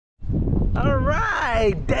All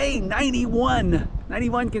right, day 91.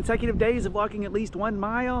 91 consecutive days of walking at least 1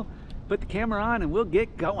 mile. Put the camera on and we'll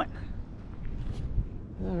get going.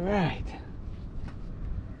 All right.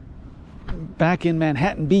 Back in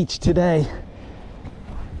Manhattan Beach today.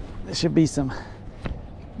 There should be some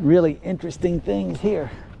really interesting things here.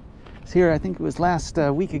 It's here, I think it was last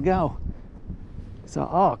week ago. Saw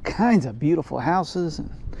all kinds of beautiful houses and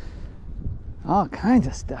all kinds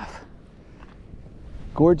of stuff.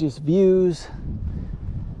 Gorgeous views.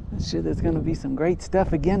 I'm sure there's going to be some great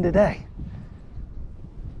stuff again today.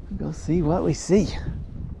 Go see what we see.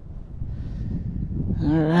 All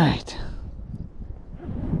right.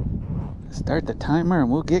 Start the timer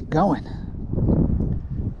and we'll get going.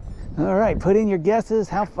 All right, put in your guesses,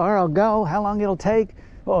 how far I'll go, how long it'll take.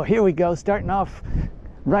 Oh, here we go, starting off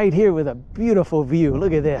right here with a beautiful view.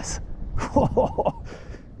 Look at this. Whoa,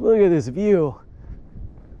 look at this view.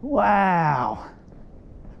 Wow.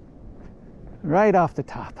 Right off the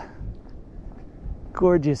top.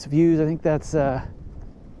 Gorgeous views. I think that's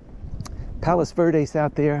Palos Verdes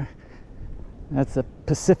out there. That's the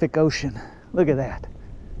Pacific Ocean. Look at that.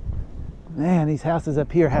 Man, these houses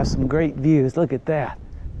up here have some great views. Look at that.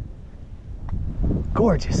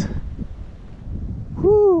 Gorgeous.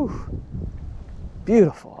 Whew.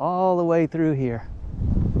 Beautiful all the way through here.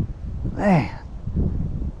 Man,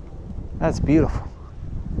 that's beautiful.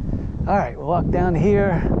 All right, we'll walk down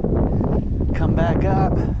here, come back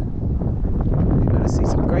up. You're gonna see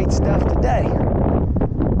some great stuff today.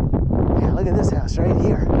 Yeah, look at this house right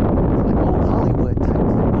here. It's like old Hollywood type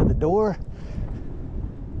thing with the door.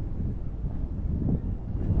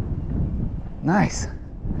 Nice.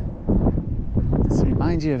 This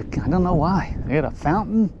reminds you of, I don't know why. They got a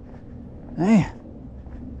fountain. Man.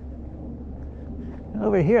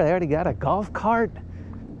 Over here, they already got a golf cart.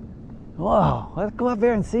 Whoa, let's go up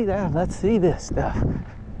there and see that. Let's see this stuff.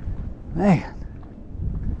 Man.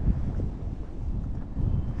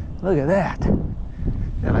 Look at that.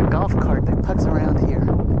 Got a golf cart that puts around here.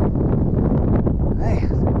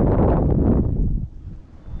 Man.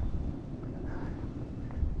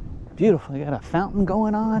 Beautiful. You got a fountain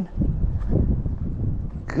going on.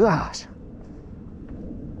 Gosh.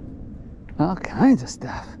 All kinds of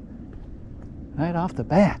stuff. Right off the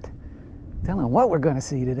bat. Telling what we're going to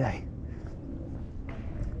see today.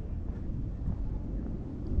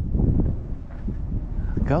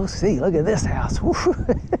 Go see. Look at this house. Look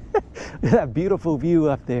at that beautiful view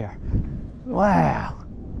up there. Wow.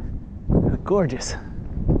 Gorgeous.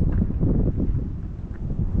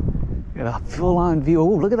 Got a full-on view.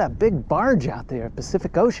 Oh, look at that big barge out there,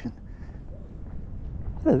 Pacific Ocean.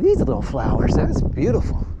 Look at these little flowers. That's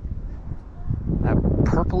beautiful. That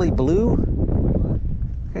purpley blue.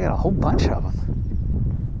 I got a whole bunch of them.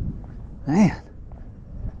 Man.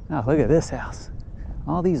 Now look at this house.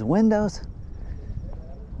 All these windows.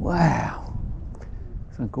 Wow.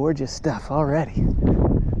 Some gorgeous stuff already.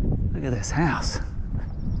 Look at this house.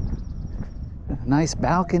 A nice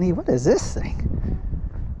balcony. What is this thing?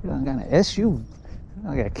 Got an SUV,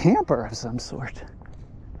 like a camper of some sort.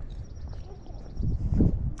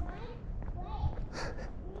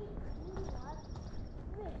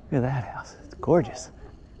 Look at that house. It's gorgeous.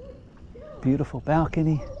 Beautiful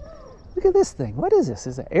balcony. Look at this thing. What is this?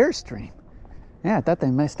 It's an Airstream. Yeah, I thought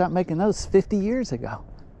they may stop making those 50 years ago.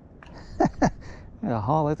 A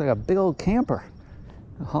haul, it's like a big old camper.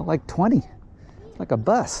 A haul like 20. It's like a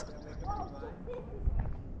bus.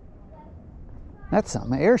 That's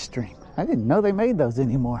something, an Airstream. I didn't know they made those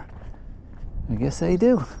anymore. I guess they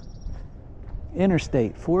do.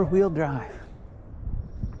 Interstate, 4-wheel drive.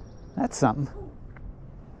 That's something.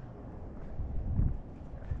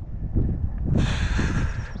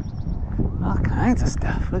 All kinds of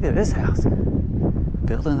stuff. Look at this house.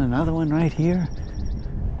 Building another one right here.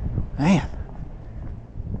 Man.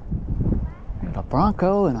 Got a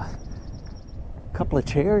Bronco and a couple of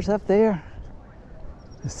chairs up there.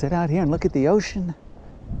 Just sit out here and look at the ocean.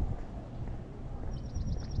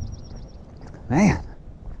 Man,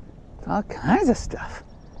 all kinds of stuff.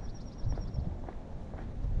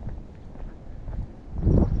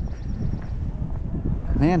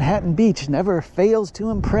 Manhattan Beach never fails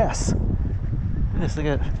to impress. Just look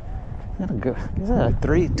at, is that a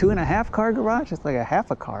 2.5 car garage? It's like a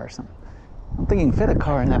half a car or something. I don't think you can fit a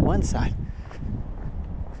car in that one side.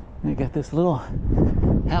 You got this little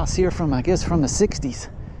house here from, I guess, from the 60s.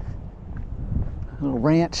 A little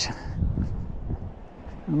ranch. I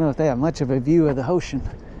don't know if they have much of a view of the ocean.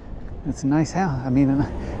 It's a nice house. I mean,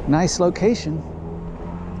 a nice location.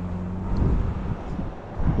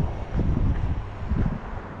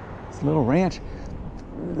 It's a little ranch.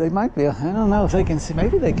 They might be, I don't know if they can see,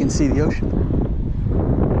 maybe they can see the ocean.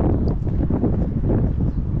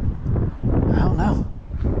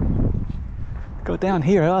 down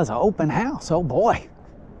here, oh, it's an open house. Oh boy.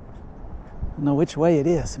 I don't know which way it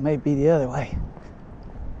is. It may be the other way.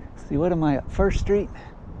 Let's see, what am I at? First Street?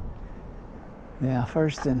 Yeah,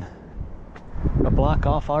 First and a block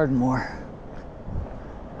off Ardmore.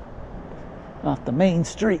 Off the main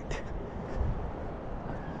street.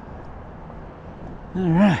 All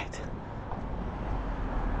right.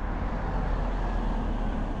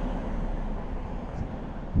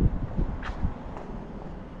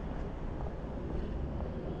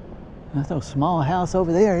 There's no small house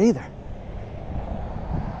over there either.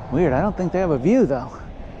 Weird, I don't think they have a view though.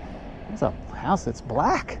 There's a house that's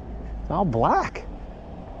black. It's all black.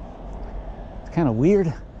 It's kind of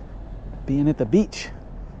weird being at the beach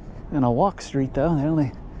in a walk street though. They're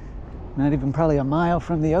only not even probably a mile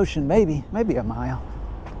from the ocean, maybe a mile.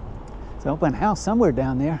 It's an open house somewhere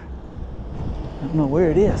down there. I don't know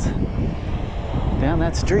where it is. Down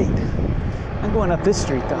that street. I'm going up this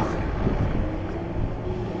street though.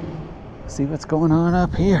 See what's going on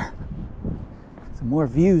up here. Some more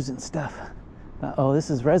views and stuff. Uh-oh, this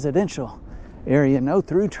is residential area, no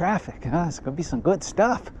through traffic. It's gonna be some good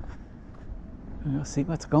stuff. We'll see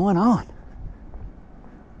what's going on.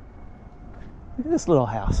 Look at this little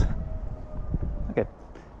house. Look at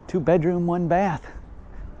 2-bedroom, 1 bath.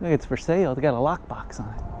 Look, it's for sale. They got a lockbox on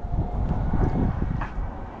it.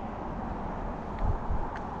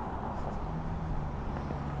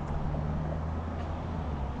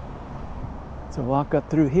 So walk up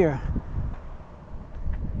through here.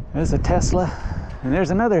 There's a Tesla, and there's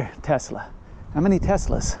another Tesla. How many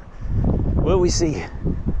Teslas will we see?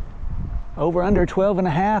 Over under 12 and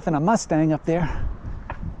a half, and a Mustang up there.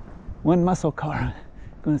 1 muscle car.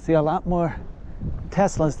 Going to see a lot more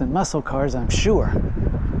Teslas than muscle cars, I'm sure.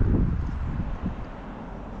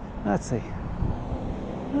 Let's see.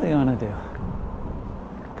 What do they want to do?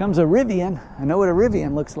 Comes a Rivian. I know what a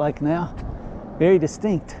Rivian looks like now. Very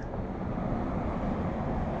distinct.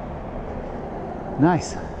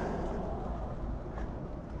 Nice.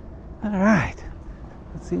 All right.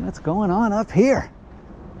 Let's see what's going on up here.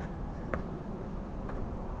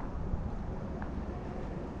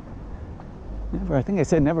 Never, I think I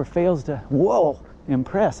said never fails to, whoa,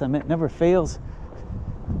 impress. I meant never fails.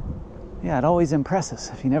 Yeah, it always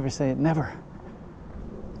impresses. If you never say it, never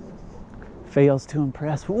fails to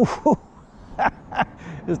impress.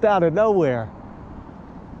 Just out of nowhere.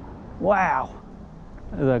 Wow.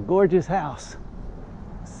 It's a gorgeous house.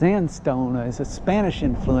 Sandstone is a Spanish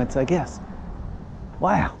influence, I guess.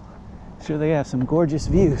 Wow. Sure they have some gorgeous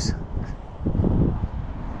views.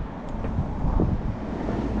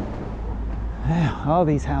 Yeah, all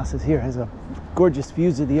these houses here has a gorgeous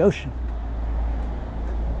views of the ocean.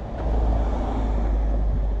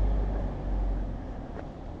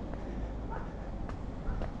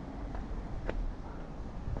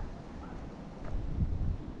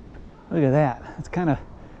 Look at that. It's kind of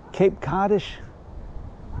Cape Cod-ish.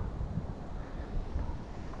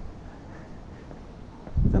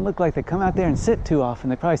 Doesn't look like they come out there and sit too often.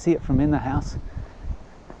 They probably see it from in the house.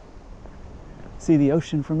 See the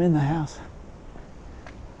ocean from in the house.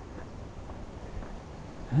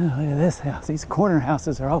 Oh, look at this house. These corner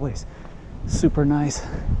houses are always super nice.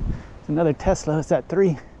 There's another Tesla. It's at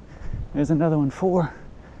 3. There's another one 4.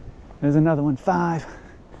 There's another one 5.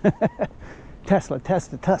 Tesla,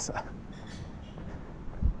 Tesla, Tesla.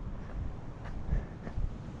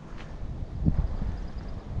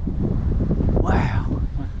 Wow.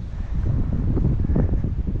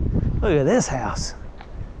 Look at this house.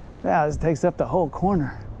 Wow, this takes up the whole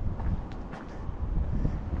corner.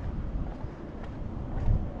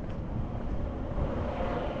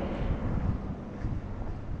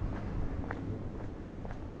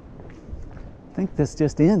 I think this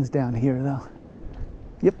just ends down here though.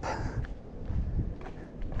 Yep.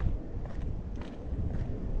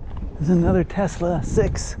 There's another Tesla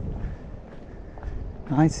 6.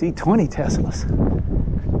 I see 20 Teslas.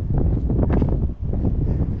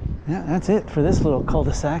 Yeah, that's it for this little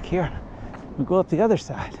cul-de-sac here. We'll go up the other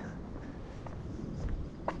side.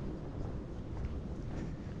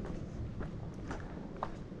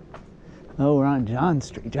 Oh, we're on John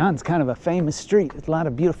Street. John's kind of a famous street. There's a lot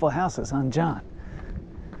of beautiful houses on John.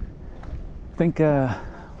 I think,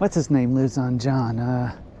 what's his name lives on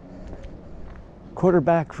John?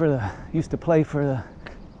 Quarterback for the, used to play for the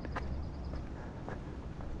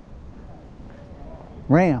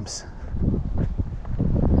Rams.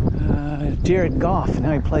 Jared Goff.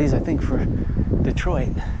 Now he plays, I think, for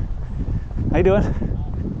Detroit. How you doing?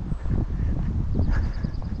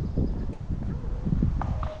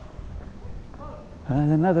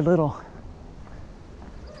 Another little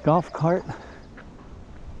golf cart.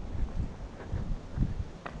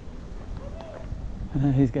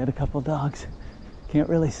 He's got a couple dogs. Can't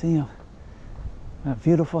really see him. A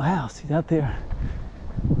beautiful house. He's out there.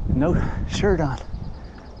 No shirt on.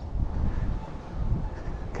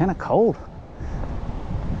 Kind of cold.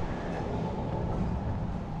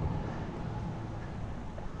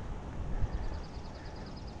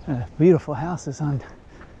 Beautiful houses on.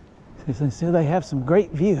 So they have some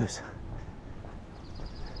great views.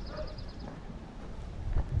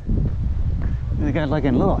 They got like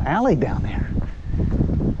a little alley down there.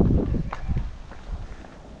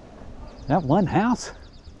 Is that one house?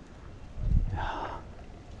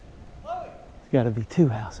 It's got to be two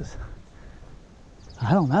houses.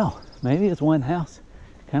 I don't know. Maybe it's one house.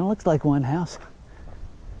 Kind of looks like one house.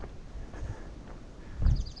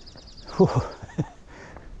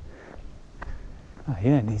 Oh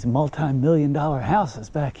yeah, and these multi-million-dollar houses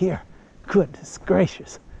back here. Goodness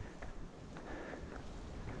gracious.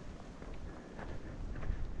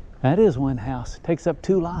 That is one house. Takes up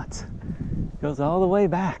 2 lots. Goes all the way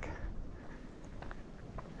back.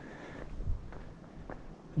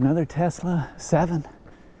 Another Tesla, 7.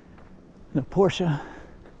 The Porsche.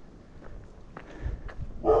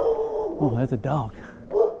 Oh, that's a dog.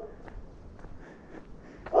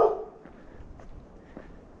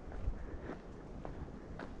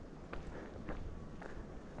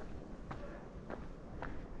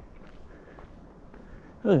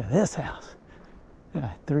 Look at this house.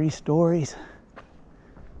 3 stories.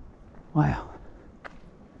 Wow.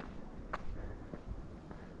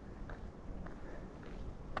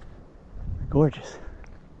 Gorgeous.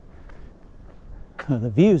 The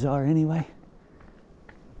views are anyway.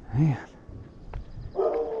 Man.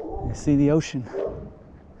 You see the ocean.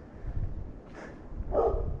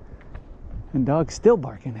 And dog's still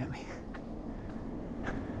barking at me.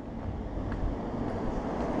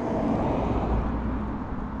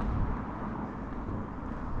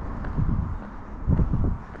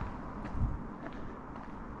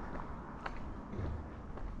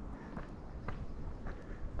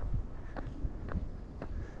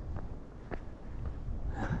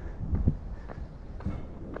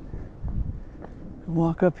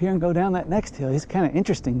 Walk up here and go down that next hill. It's kind of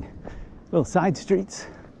interesting. Little side streets.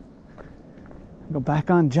 Go back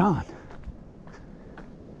on John.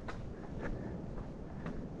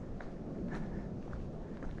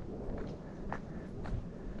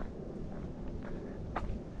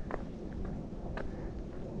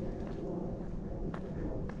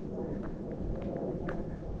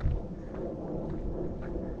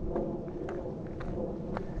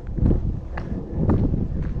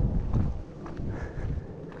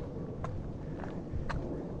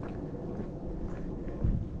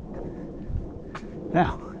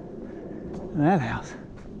 Now, that house,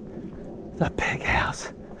 it's a big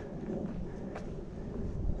house.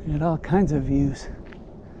 You had all kinds of views.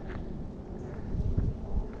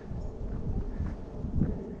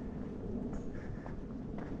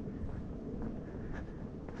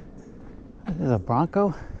 This is a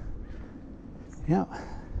Bronco. Yeah.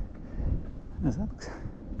 Is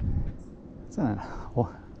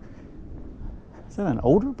that an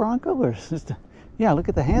older Bronco or is this yeah, look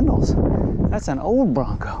at the handles. That's an old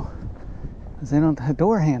Bronco. They don't have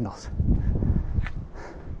door handles.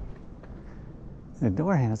 The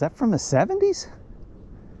door handles. Is that from the 70s?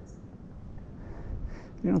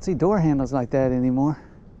 You don't see door handles like that anymore.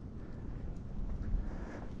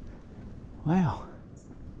 Wow.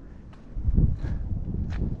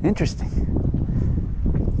 Interesting.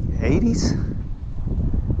 80s?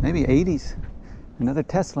 Maybe 80s. Another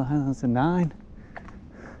Tesla. That's a 9.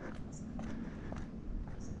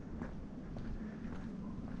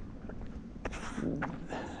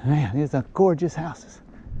 Man, these are gorgeous houses.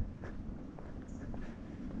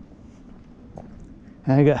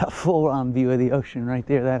 I got a full-on view of the ocean right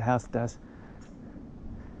there, that house does.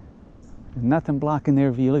 There's nothing blocking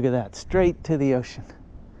their view. Look at that, straight to the ocean.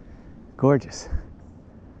 Gorgeous.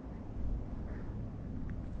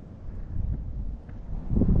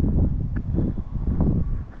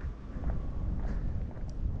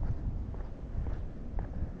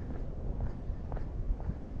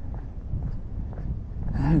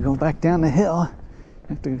 Go back down the hill.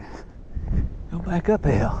 Have to go back up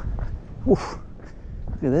a hill. Oof.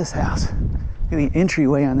 Look at this house. Look at the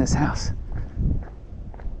entryway on this house.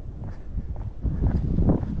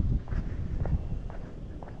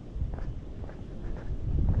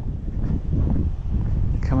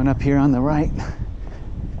 Coming up here on the right.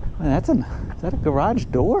 Well, is that a garage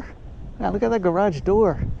door? Yeah, look at that garage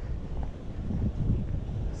door.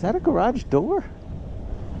 Is that a garage door?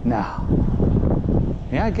 No.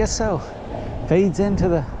 Yeah, I guess so. Fades into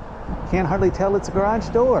the, can't hardly tell it's a garage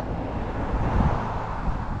door.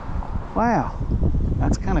 Wow.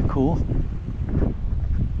 That's kind of cool. I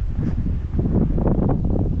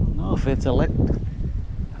don't know if it's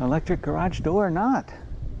electric garage door or not.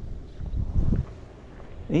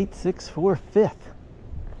 864 5th.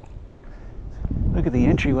 Look at the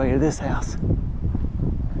entryway of this house.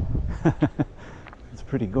 It's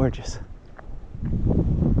pretty gorgeous.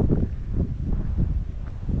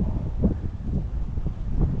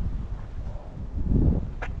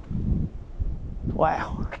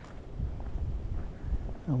 Wow.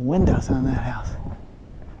 The windows on that house.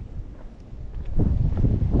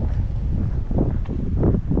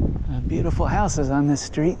 Beautiful houses on this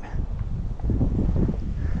street.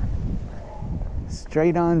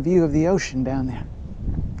 Straight on view of the ocean down there.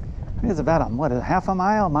 I think it's about a half a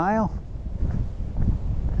mile?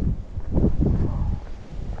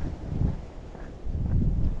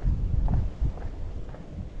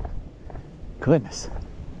 Goodness.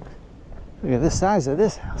 Look at the size of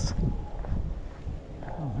this house.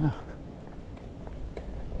 Oh no.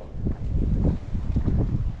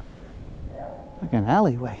 Like an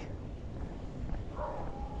alleyway.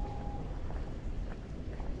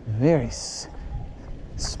 Very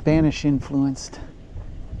Spanish influenced.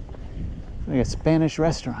 Like a Spanish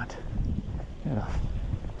restaurant. Got a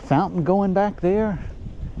fountain going back there.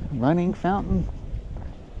 Running fountain.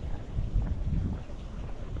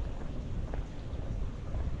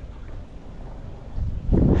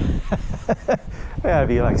 That'd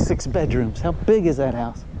be like 6 bedrooms. How big is that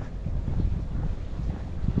house?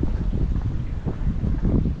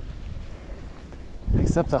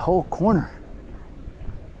 Takes up the whole corner.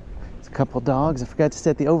 It's a couple dogs. I forgot to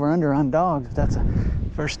set the over-under on dogs. That's the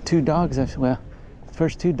first 2 dogs I've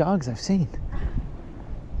seen.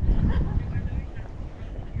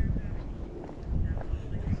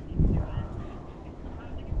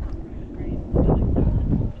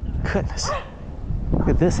 Goodness. Look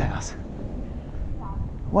at this house.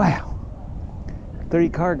 Wow.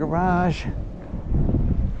 30-car garage.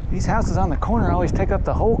 These houses on the corner always take up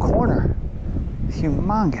the whole corner.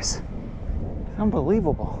 Humongous.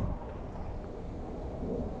 Unbelievable.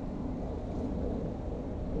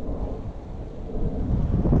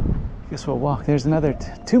 Guess we'll walk. There's another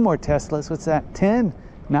 2 more Teslas. What's that? 10?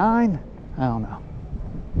 9? I don't know.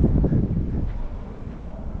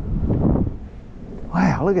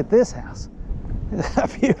 Wow, look at this house. It's a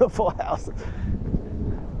beautiful house.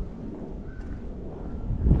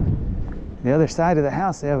 The other side of the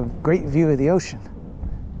house, they have a great view of the ocean.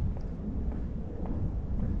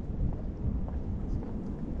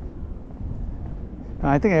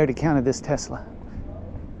 I think I already counted this Tesla.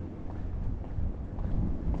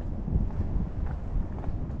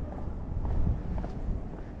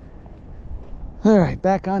 All right,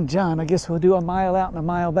 back on John. I guess we'll do a mile out and a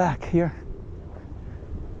mile back here.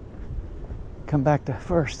 Come back to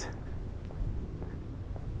first.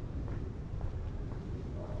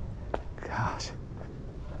 Gosh.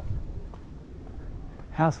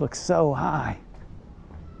 House looks so high.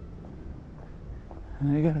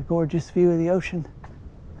 And they got a gorgeous view of the ocean.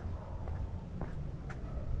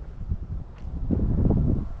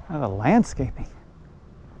 Oh, the landscaping.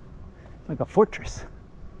 Like a fortress.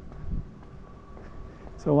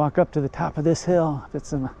 So we'll walk up to the top of this hill. There's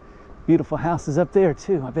some beautiful houses up there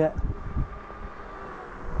too, I bet.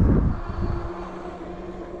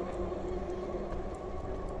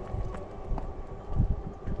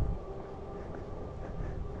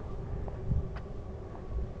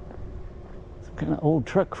 Some kind of old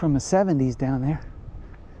truck from the 70s down there.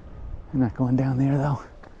 I'm not going down there though.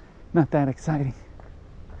 Not that exciting.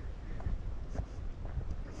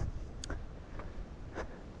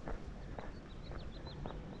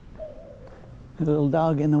 There's a little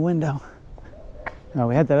dog in the window. Oh,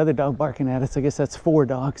 we had that other dog barking at us. I guess that's 4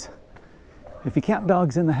 dogs. If you count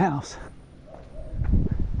dogs in the house.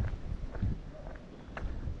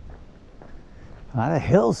 A lot of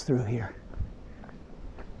hills through here.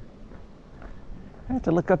 I have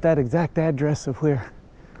to look up that exact address of where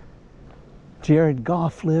Jared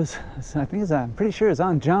Goff lives. I think I'm pretty sure it's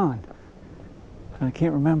on John. I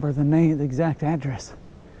can't remember the name, the exact address.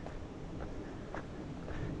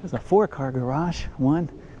 There's a 4-car garage. 1,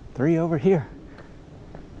 3 over here.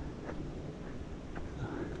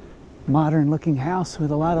 Modern looking house with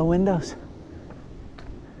a lot of windows.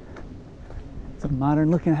 It's a modern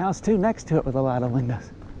looking house too next to it with a lot of windows.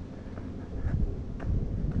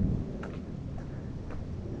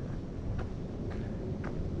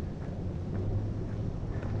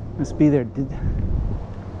 Must be their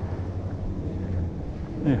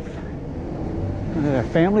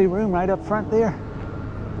family room right up front there.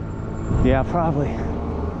 Yeah, probably.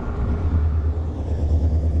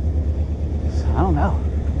 I don't know.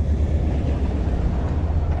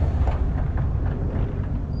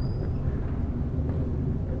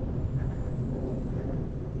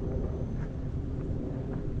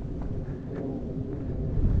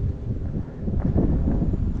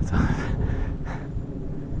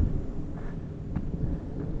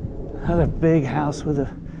 big house with a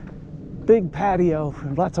big patio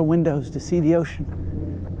and lots of windows to see the ocean.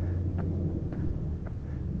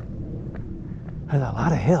 There's a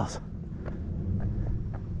lot of hills.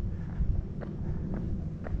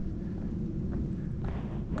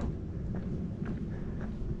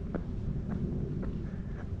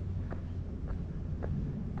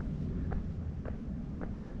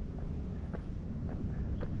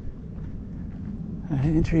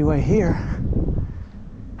 An entryway here.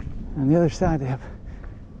 On the other side, they have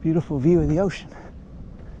a beautiful view of the ocean.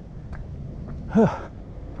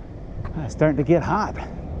 It's starting to get hot.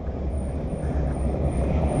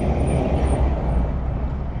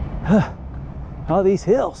 All these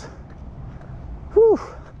hills. Whew.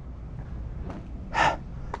 I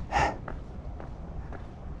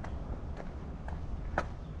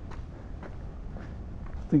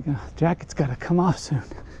think the jacket's got to come off soon.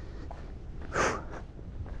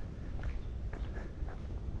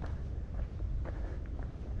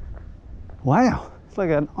 Wow, it's like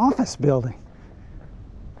an office building.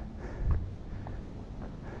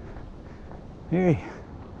 Very,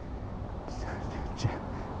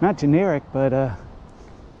 not generic, but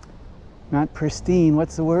not pristine.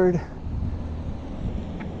 What's the word?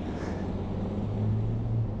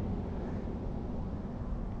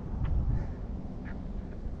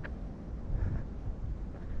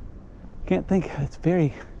 Can't think. It's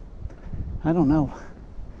very, I don't know,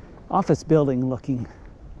 office building looking.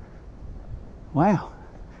 Wow,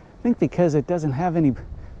 I think because it doesn't have any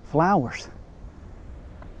flowers.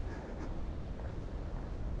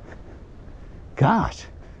 Gosh,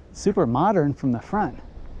 super modern from the front.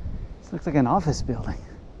 This looks like an office building.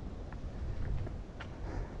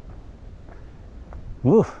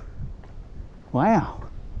 Woo, wow.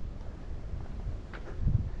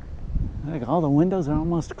 Like all the windows are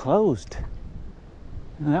almost closed.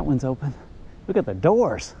 And that one's open. Look at the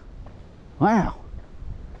doors. Wow.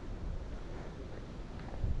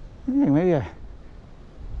 Maybe I've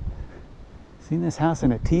seen this house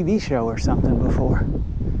in a TV show or something before.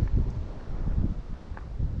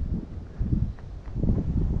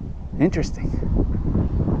 Interesting.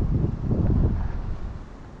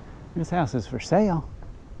 This house is for sale.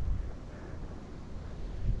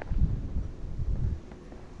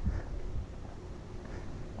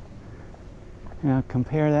 Now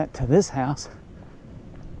compare that to this house.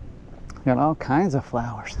 Got all kinds of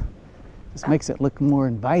flowers. This makes it look more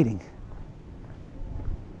inviting.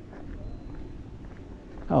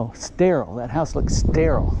 Oh, sterile. That house looks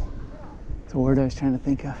sterile. That's the word I was trying to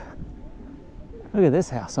think of. Look at this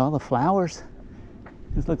house, all the flowers.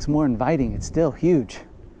 This looks more inviting. It's still huge,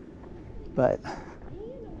 but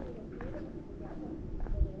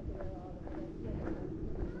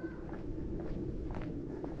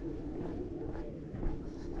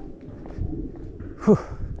whew,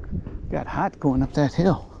 got hot going up that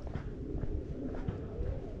hill.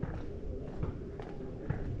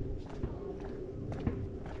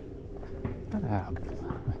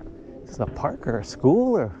 Is this a park or a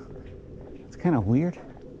school, or it's kind of weird.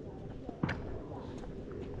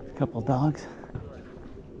 A couple dogs.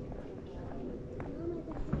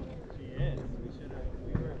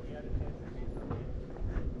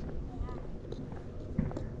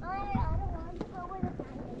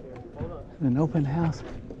 An open house.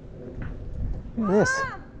 Look at this.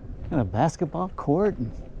 Got a basketball court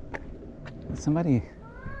and somebody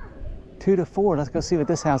 2 to 4. Let's go see what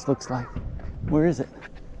this house looks like. Where is it?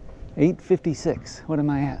 856. What am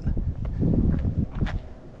I at?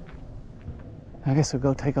 I guess we'll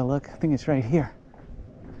go take a look. I think it's right here.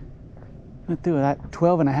 Went through that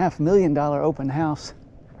 $12.5 million open house.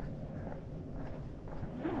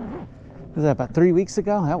 Was that about 3 weeks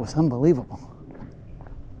ago? That was unbelievable.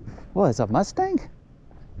 What, it's a Mustang?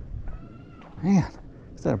 Man,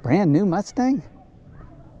 is that a brand new Mustang?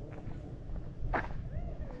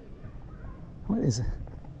 What is it?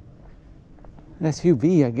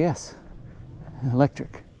 SUV, I guess.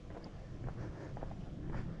 Electric.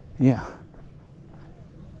 Yeah.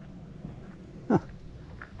 Huh.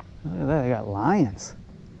 Look at that, they got lions.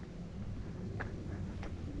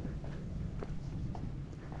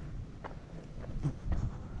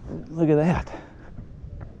 Look at that.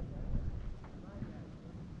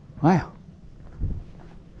 Wow.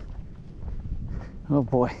 Oh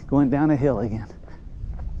boy, going down a hill again.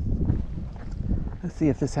 Let's see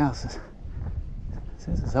if this house is, it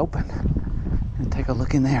says it's open. And take a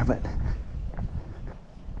look in there, but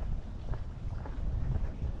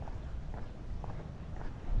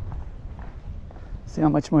see how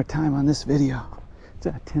much more time on this video. It's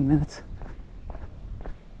at 10 minutes.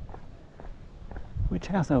 Which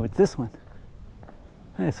house? Oh, it's this one.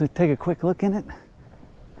 Let's take a quick look in it.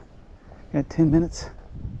 Got 10 minutes.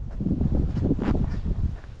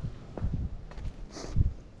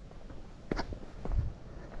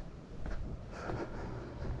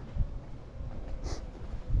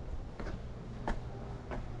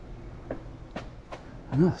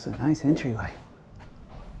 Oh, it's a nice entryway.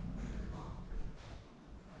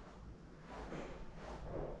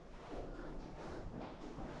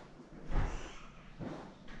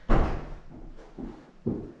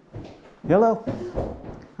 Hello.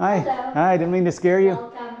 Hi. Hello. Hi, didn't mean to scare you.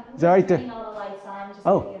 Welcome. Is it all right to... Turning all the lights on, just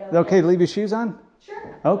Oh, to get is it okay to leave your shoes on?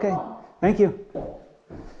 Sure. Okay. Cool. Thank you.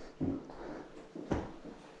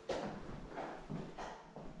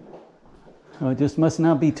 Oh, it just must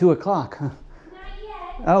not be 2 o'clock, huh? Not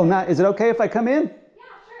yet. Oh, not. Is it okay if I come in? Yeah,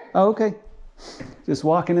 sure. Oh, okay. Just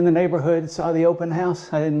walking in the neighborhood, saw the open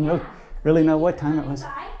house. I didn't really know what time it was.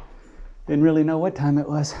 Didn't really know what time it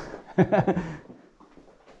was.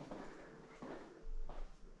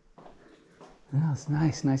 Oh, it's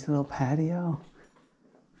nice. Nice little patio.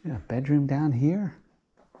 Got a bedroom down here.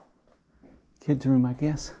 Kids' room, I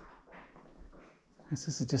guess. This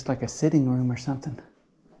is just like a sitting room or something.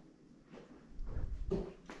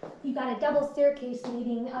 You got a double staircase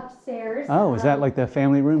leading upstairs. Oh, is that like the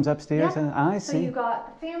family rooms upstairs? Yeah. I So see. you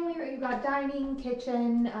got family, you got dining,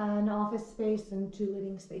 kitchen, an office space, and 2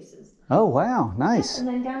 living spaces. Oh, wow. Nice. And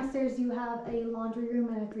then downstairs you have a laundry room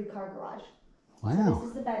and a 3-car garage. Wow. So this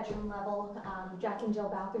is the bedroom level. Jack and Jill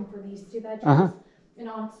bathroom for these 2 bedrooms. Uh-huh. An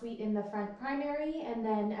ensuite in the front primary, and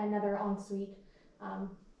then another ensuite.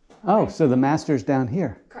 Oh, so the master's down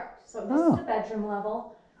here. Correct. So this is the bedroom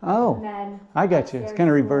level. And Oh, then I got you. It's kind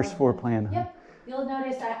of reverse floor plan. Huh? Yep. You'll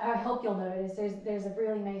notice, I hope you'll notice, there's a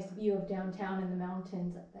really nice view of downtown and the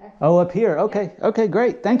mountains up there. Oh, up here. Okay. Okay,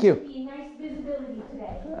 great. Thank you. Be nice visibility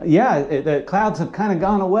today. Yeah, the clouds have kind of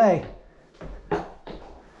gone away.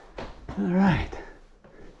 All right.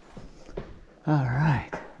 All right.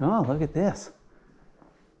 Oh, look at this.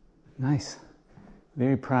 Nice.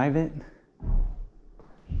 Very private.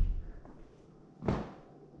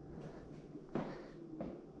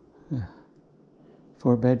 Yeah.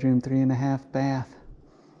 4-bedroom, 3.5 bath.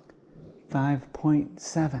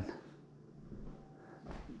 5.7.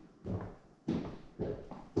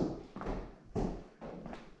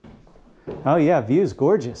 Oh yeah, view's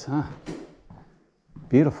gorgeous, huh?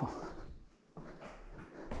 Beautiful.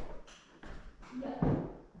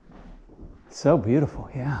 So beautiful,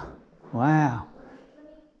 yeah. Wow.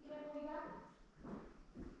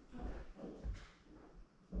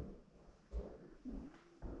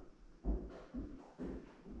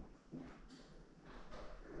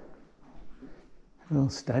 A little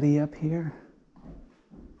study up here.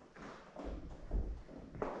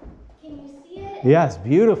 Can you see it? Yeah, it's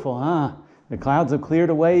beautiful, huh? The clouds have cleared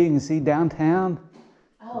away. You can see downtown.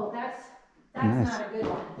 Oh, that's Nice. not a good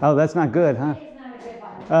one. Oh, that's not good, huh? It's not a good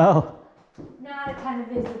one. Oh, Not a ton of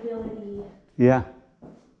visibility. yeah.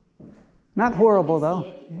 Not horrible, you can though.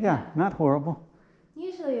 see it. Yeah, not horrible.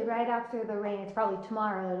 Usually right after the rain, it's probably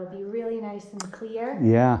tomorrow, it'll be really nice and clear.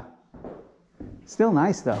 Yeah. Still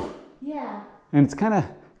nice, though. Yeah. And it's kind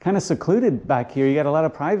of secluded back here. You got a lot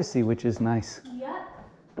of privacy, which is nice. Yep.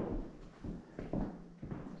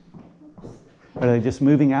 Are they just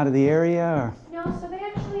moving out of the area, or? No, so they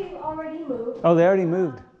actually already moved. Oh, they already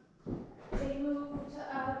moved. They moved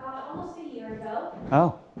about almost a year ago.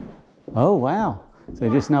 Oh. Oh, wow. So they're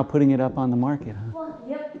just now putting it up on the market, huh? Well,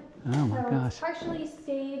 yep. Oh my So gosh. it's partially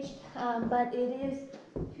staged, but it is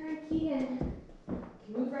turnkey and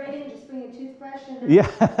you move right in, just bring a toothbrush and a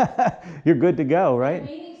Yeah, you're good to go, right?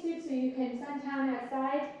 bathing suit so you can suntan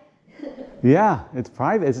outside. Yeah, it's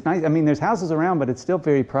private. It's nice. I mean, there's houses around, but it's still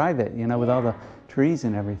very private, you know, with all the trees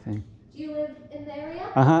and everything. Do you live in the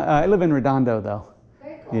area? I live in Redondo, though.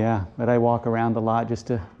 Very cool. Yeah, but I walk around a lot just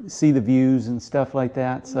to see the views and stuff like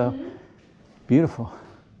that. So beautiful.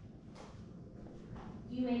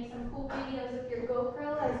 You make some cool videos with your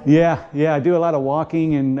GoPro as you Yeah, I do a lot of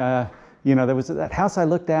walking, and you know, there was that house I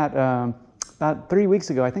looked at about 3 weeks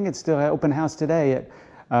ago. I think it's still an open house today.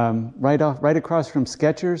 Right across from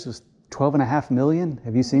Skechers. It was $12.5 million.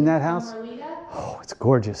 Have you seen that house? Oh, it's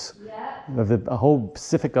gorgeous. Yeah. A whole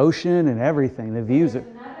Pacific Ocean and everything. The views are.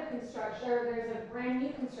 There's another construction, there's a brand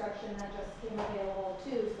new construction that just came available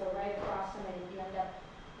too, so right across from it, you end up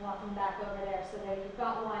walking back over there. So there you've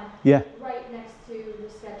got one Yeah. right next to the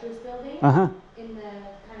Skechers building in the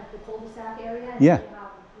kind of the cul-de-sac area. And Yeah. you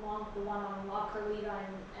have the one on La Carlita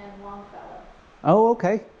and Longfellow. Oh,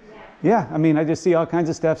 okay. Yeah. Yeah, I mean, I just see all kinds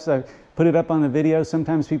of stuff. So I put it up on the video.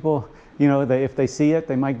 Sometimes people, you know, if they see it,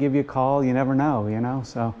 they might give you a call. You never know, you know.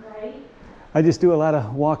 So Right? I just do a lot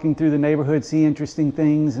of walking through the neighborhood, see interesting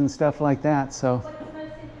things and stuff like that. So What's the most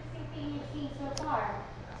interesting thing you've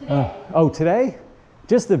Oh, today?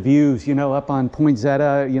 Just the views, you know, up on Point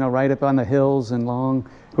Zeta, you know, right up on the hills and long,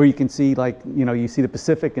 where you can see, like, you know, you see the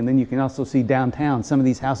Pacific, and then you can also see downtown. Some of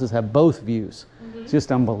these houses have both views. It's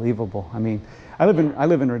just unbelievable. I mean, I live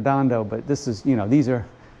in Redondo, but this is, you know,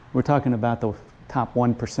 we're talking about the top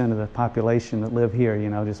 1% of the population that live here, you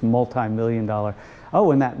know, just multi-million-dollar.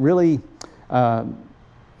 Oh, and that really, I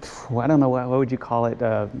don't know, what would you call it?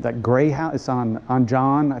 That gray house, it's on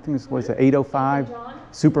John, I think it was 805,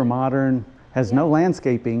 super modern, has no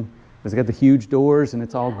landscaping. It's got the huge doors and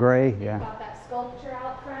it's all gray. Yeah. Got that sculpture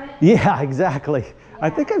out front. Yeah, exactly. Yeah. I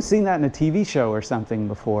think I've seen that in a TV show or something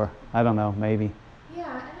before. I don't know, maybe.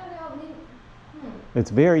 Yeah, I don't know.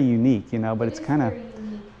 It's very unique, you know, but it's kind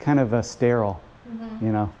of sterile,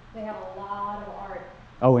 you know. They have a lot of art.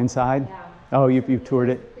 Oh, inside? Yeah. Oh, you've toured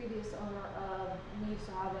it? The previous owner of, we used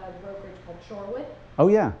to have a brokerage called Shorewood. Oh,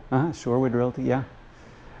 yeah. Shorewood Realty, yeah.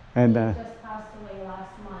 And He just passed away last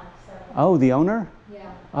month. So. Oh, the owner?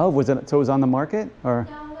 Yeah. Oh, so it was on the market, or?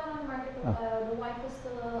 No, not on the market. The wife was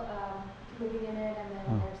still living in it, and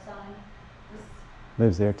then their son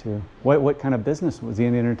lives there too. What kind of business? Was he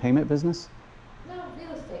in the entertainment business? no,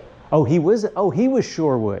 real estate. Oh, he was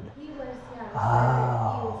Shorewood. He was,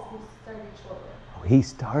 yeah. He started Shorewood. Oh, he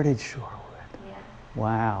started Shorewood. Yeah.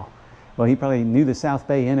 Wow. Well, he probably knew the South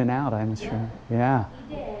Bay in and out, I'm sure. Yeah.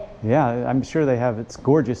 He did. Yeah, I'm sure it's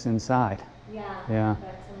gorgeous inside. Yeah. Yeah.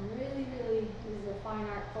 But some really, he's a fine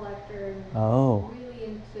art collector. And Oh. really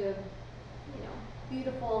into,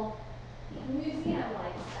 beautiful museum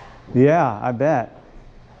like that. Yeah, I bet.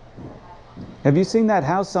 Have you seen that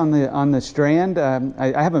house on the Strand?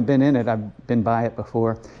 I haven't been in it. I've been by it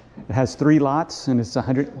before. It has 3 lots, and it's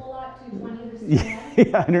 100. Whole lot, 220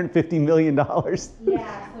 Yeah, $150 million. Yeah,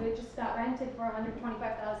 so it just got rented for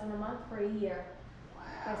 $125,000 a month for a year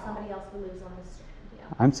by somebody else who lives on the Strand. Yeah.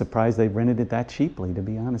 I'm surprised they rented it that cheaply, to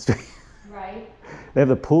be honest with you. Right. They have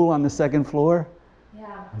the pool on the 2nd floor.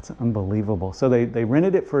 Yeah. It's unbelievable. So they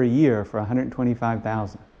rented it for a year for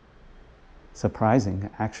 $125,000. Surprising,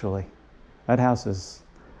 actually. That house is,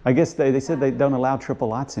 I guess they said they don't allow triple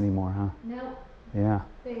lots anymore, huh? No, Yeah.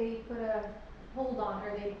 they put a hold on,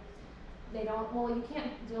 or they don't, well, you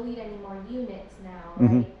can't delete any more units now,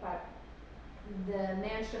 right? But the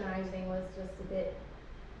mansionizing was just a bit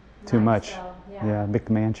too much. So, Yeah, big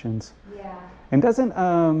mansions. Yeah. And doesn't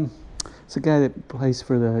it's a guy that plays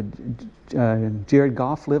for the Jared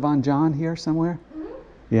Goff live on John here somewhere?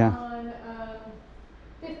 Yeah. On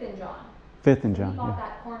 5th and John. 5th and So John. he bought Yeah.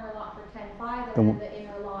 that corner lot for 10.5, and then the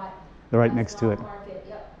inner lot. Right has next to lot it. Market.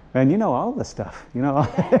 Yep. And you know all the stuff. You know.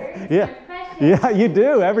 Better. Yeah. Yeah. Yeah, you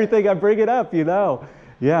do. Everything I bring it up, you know.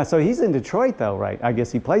 Yeah. So he's in Detroit though, right? I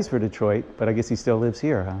guess he plays for Detroit, but I guess he still lives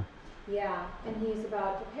here, huh? Yeah, and he's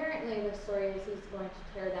apparently the story is he's going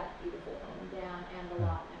to tear that beautiful home down and the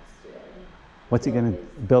lot next to it. And What's he going to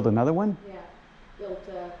build another one? Yeah, built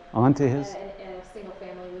Onto his? a single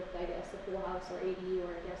family with, I guess, a pool house or ADU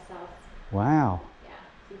or a guest house. Wow. Yeah,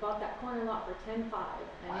 so he bought that corner lot for 10.5,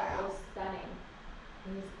 and it was stunning.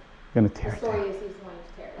 He's Going to tear The it story down. is he's going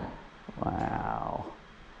to tear that. Wow.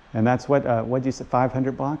 And that's what'd you say,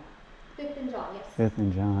 500 block? 5th and John, yes. 5th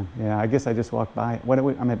and John. Yeah, I guess I just walked by.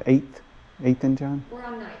 I'm at 8th and John? We're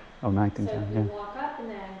on 9th. Oh, 9th and So John, you yeah. walk up and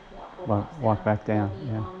then Walk back down, We'll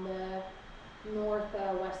be yeah. on the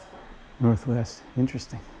northwest corner. Northwest.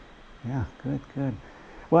 Interesting. Yeah, good.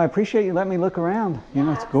 Well, I appreciate you letting me look around. You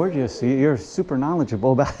know, it's gorgeous. Absolutely. You're super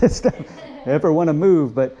knowledgeable about this stuff. Ever want to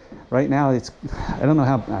move, but right now I don't know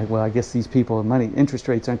how, well, I guess these people, interest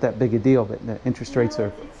rates aren't that big a deal, but the interest rates are,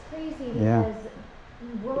 It's crazy because Yeah.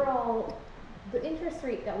 the interest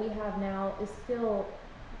rate that we have now is still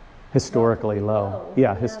historically low. relatively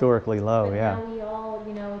Yeah, historically low, but yeah. now we all,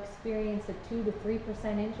 experience a 2 to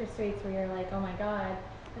 3% interest rates where you're like, oh my God,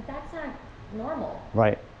 but that's not normal.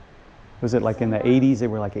 Right. Was it like in the 80s, they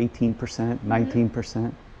were like 18%,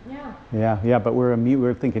 19%? Yeah. But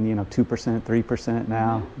we're thinking, 2%, 3%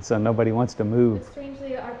 now, so nobody wants to move. But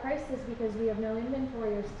strangely, our prices, because we have no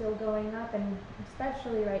inventory, are still going up, and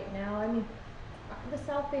especially right now. I mean, the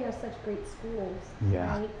South Bay has such great schools,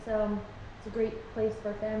 Yeah. right? So it's a great place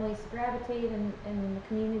for families to gravitate, and the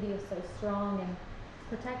community is so strong and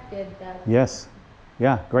protected that. Yes.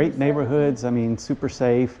 Yeah, great neighborhoods. I mean, super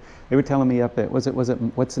safe. They were telling me up at, was it,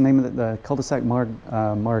 what's the name of the cul-de-sac, Margaret?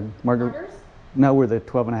 Martyrs? No, where the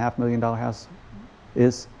 $12.5 million house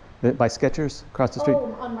is, by Skechers across the street.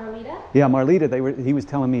 Oh, on Marlita? Yeah, Marlita. He was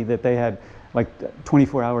telling me that they had like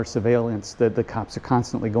 24-hour surveillance. That the cops are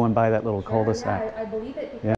constantly going by that little Sure, cul-de-sac. yeah, I believe it. Yeah.